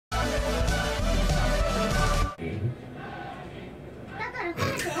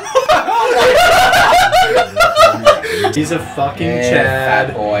He's a fucking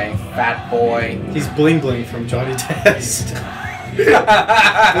Chad. Chad. Fat boy. He's Bling Bling from Johnny Test.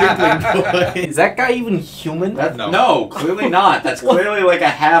 Bling Bling boy. Is that guy even human? No, clearly not. That's clearly like a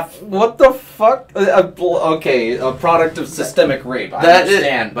half. What the fuck? Okay, a product of systemic rape. I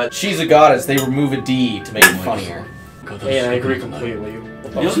understand, but she's a goddess. They remove a D to make it funnier. Yeah, I agree completely.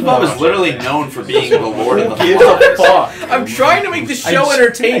 Beelzebub is literally known for being the Lord of the Flies. I'm trying to make the show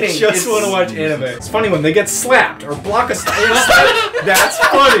entertaining. I just want to watch anime. It's funny when they get slapped or block a slap. That's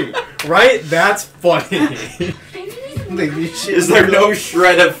funny, right? That's funny. Is there no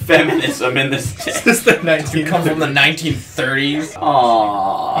shred of feminism in this text? This is the 1930s. Come from the 1930s.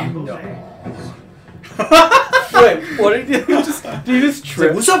 Aww. No. Wait, what did you just? Did you just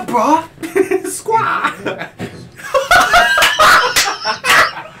trip? What's up, bro? Squaw.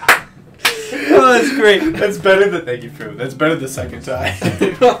 Oh, that's great. That's better than thank you, Pooh. That's better the second time.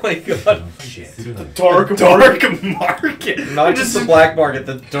 Oh my god. Shit. The dark market. Not just the black market,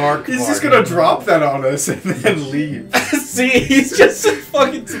 the dark market. He's just gonna drop that on us and then leave. See, he's just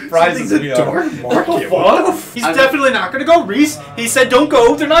fucking surprising the me. Dark market. What? He's definitely not gonna go, Reese. He said don't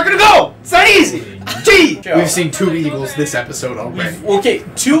go. They're not gonna go. It's that easy. Gee. We've seen 2 eagles this episode already. Okay,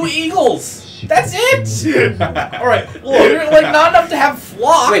 2 eagles. That's it. All right. Look, like not enough to have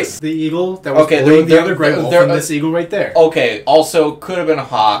flocks. Wait, the eagle that was bullying the other gray wolf, and this eagle right there. Okay. Also, could have been a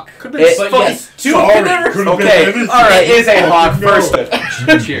hawk. Could have been. Yes. 2 Okay. All right. It is a hawk. No. First.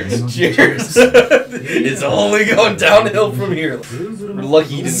 Cheers. Cheers. It's only going downhill from here. We're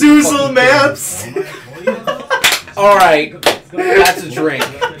lucky you didn't. Zoozle maps. All right. That's a drink.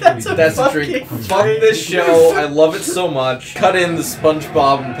 That's a drink. Fuck this show. I love it so much. Cut in the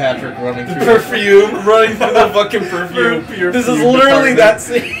SpongeBob and Patrick running through perfume, running through the fucking perfume. This is literally that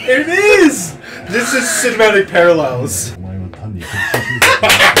scene. It is. This is cinematic parallels.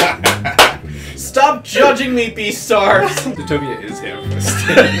 Stop judging me, Beastars. Utopia is him.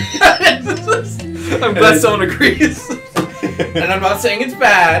 I'm glad someone agrees. And I'm not saying it's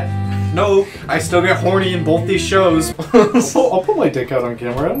bad. No, I still get horny in both these shows. I'll pull my dick out on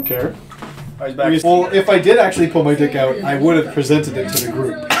camera. I don't care. Well, if I did actually pull my dick out, I would have presented it to the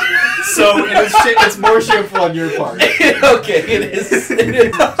group. So it's more shameful on your part. Okay, it is.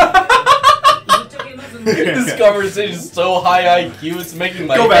 This conversation is so high IQ, it's making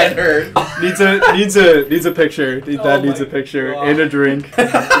my head hurt. Needs a picture. That needs a picture and a drink.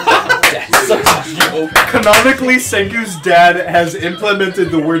 That's such a joke. Canonically, Senku's dad has implemented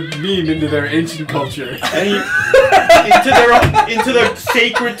the word meme into their ancient culture. into the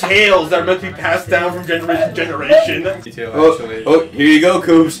sacred tales that are meant to be passed down from generation to generation. Oh, here you go,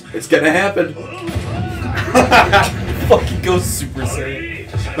 Coops. It's gonna happen. Fucking go Super Saiyan.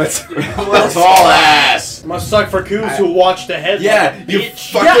 That's all ass. Must suck for Coops who watched the headline. Yeah, you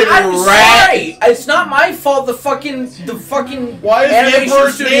fucking I'm rat. sorry. It's not my fault. The fucking. Why is the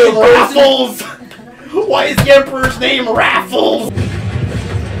Emperor's name Raffles? Why is the Emperor's name Raffles?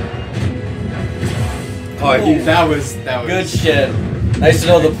 Oh, that was good shit. Nice to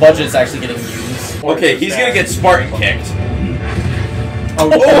know the budget's actually getting used. Okay, he's gonna get Spartan kicked.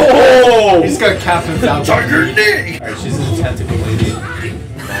 Oh! He's got Captain Falcon. Tiger knee. Alright, she's a tentacle lady.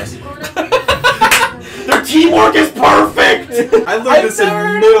 Nice. Their teamwork is perfect! I learned this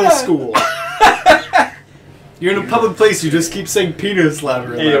in middle school. You're in a public place, you just keep saying penis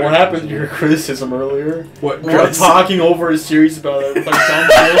louder and Hey, louder. what happened to your criticism earlier? What? We're talking over a series about some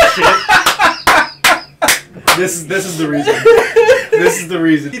bullshit. This is the reason. This is the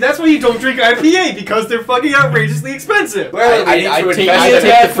reason. That's why you don't drink IPA, because they're fucking outrageously expensive. Well, I take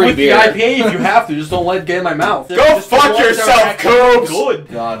the free beer. IPA if you have to. Just don't let it get in my mouth. Go fuck yourself, Coops! Good.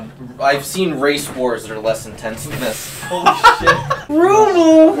 God, I've seen race wars that are less intense than this. Holy shit.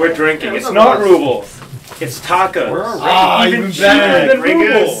 Ruble! We're drinking. It's not Ruble. It's Taka. Even cheaper than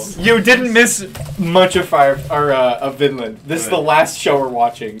Ruble. You didn't miss much of Vinland. This is the last show we're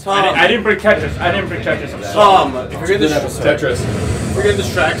watching. I didn't bring Tetris. Tom, if you're gonna Tetris. if you're gonna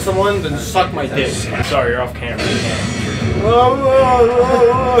distract someone, then suck my dick. Sorry, you're off camera.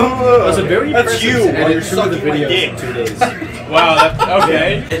 That's a very That's you. And you're shooting the sucking my videos dick. in 2 days. Wow,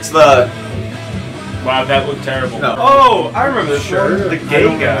 okay. It's the. Wow, that looked terrible. No. Oh, I remember this one. The gay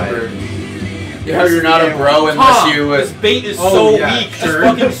guy. How you're not a bro unless you. This bait is so weak. Just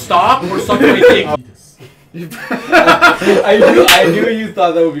fucking stop or suck my dick. I knew you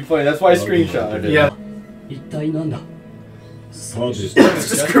thought that would be funny. That's why I screenshotted it. Yeah. It's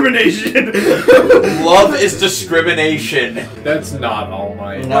discrimination. Love is discrimination. That's not All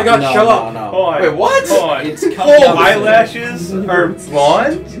Might. Oh my god, shut up. Hold on. Wait, what? Hold on. It's coming out. Eyelashes are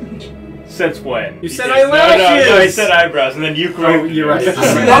blonde? Since when? You said eyelashes! No, I said eyebrows, and then you corrected me. You're right. I'm the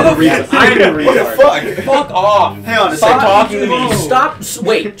retard. Fuck. Fuck off. Hang on a Stop second. talking to me. Stop.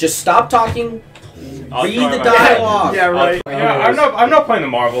 Wait. Just stop talking. I'll Read try the my dialogue. Yeah, right. Yeah, I'm not playing the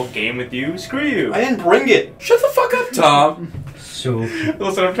Marvel game with you. Screw you. I didn't bring it. Shut the fuck up, Tom.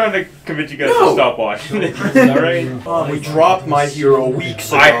 Listen, I'm trying to convince you guys to stop watching this. Alright? We dropped My Hero weeks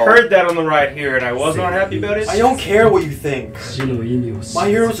ago. I heard that on the right here, and I was not happy about it. I don't care what you think. My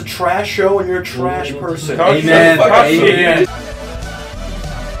Hero's a trash show, and you're a trash person. Amen. Amen.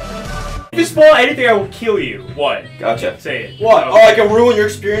 If you spoil anything, I will kill you. What? Gotcha. Say it. What? Oh, I can ruin your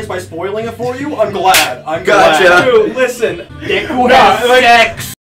experience by spoiling it for you? I'm glad. I'm glad. Dude, listen. Sex.